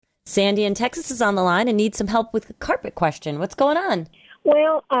Sandy in Texas is on the line and needs some help with the carpet question. What's going on?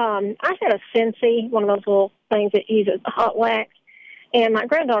 Well, I had a Scentsy, one of those little things that uses hot wax, and my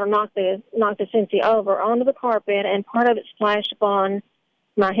granddaughter knocked the Scentsy over onto the carpet, and part of it splashed upon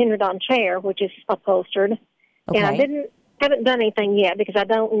my Henry Don chair, which is upholstered. Okay. And I haven't done anything yet because I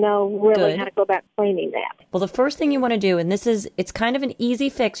don't know really Good. how to go about cleaning that. Well, the first thing you want to do, and it's kind of an easy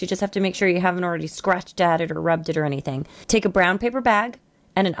fix. You just have to make sure you haven't already scratched at it or rubbed it or anything. Take a brown paper bag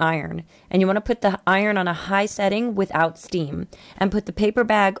and an iron, and you want to put the iron on a high setting without steam, and put the paper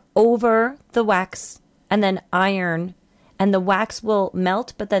bag over the wax and then iron, and the wax will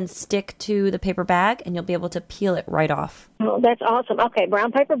melt but then stick to the paper bag, and you'll be able to peel it right off. Oh, that's awesome. Okay,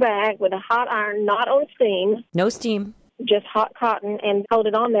 brown paper bag with a hot iron, not on steam. No steam. Just hot cotton, and hold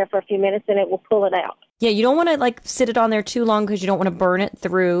it on there for a few minutes, and it will pull it out. Yeah, you don't want to sit it on there too long because you don't want to burn it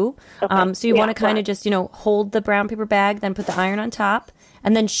through. Okay. So you want to kind of just, hold the brown paper bag, then put the iron on top,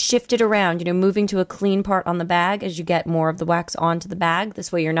 and then shift it around, moving to a clean part on the bag as you get more of the wax onto the bag.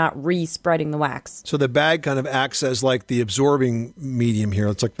 This way you're not re-spreading the wax. So the bag kind of acts as like the absorbing medium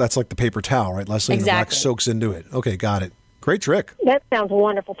here. That's like the paper towel, right, Leslie? Exactly. The wax soaks into it. Okay, got it. Great trick. That sounds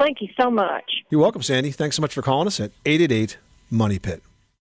wonderful. Thank you so much. You're welcome, Sandy. Thanks so much for calling us at 888-MONEY-PIT.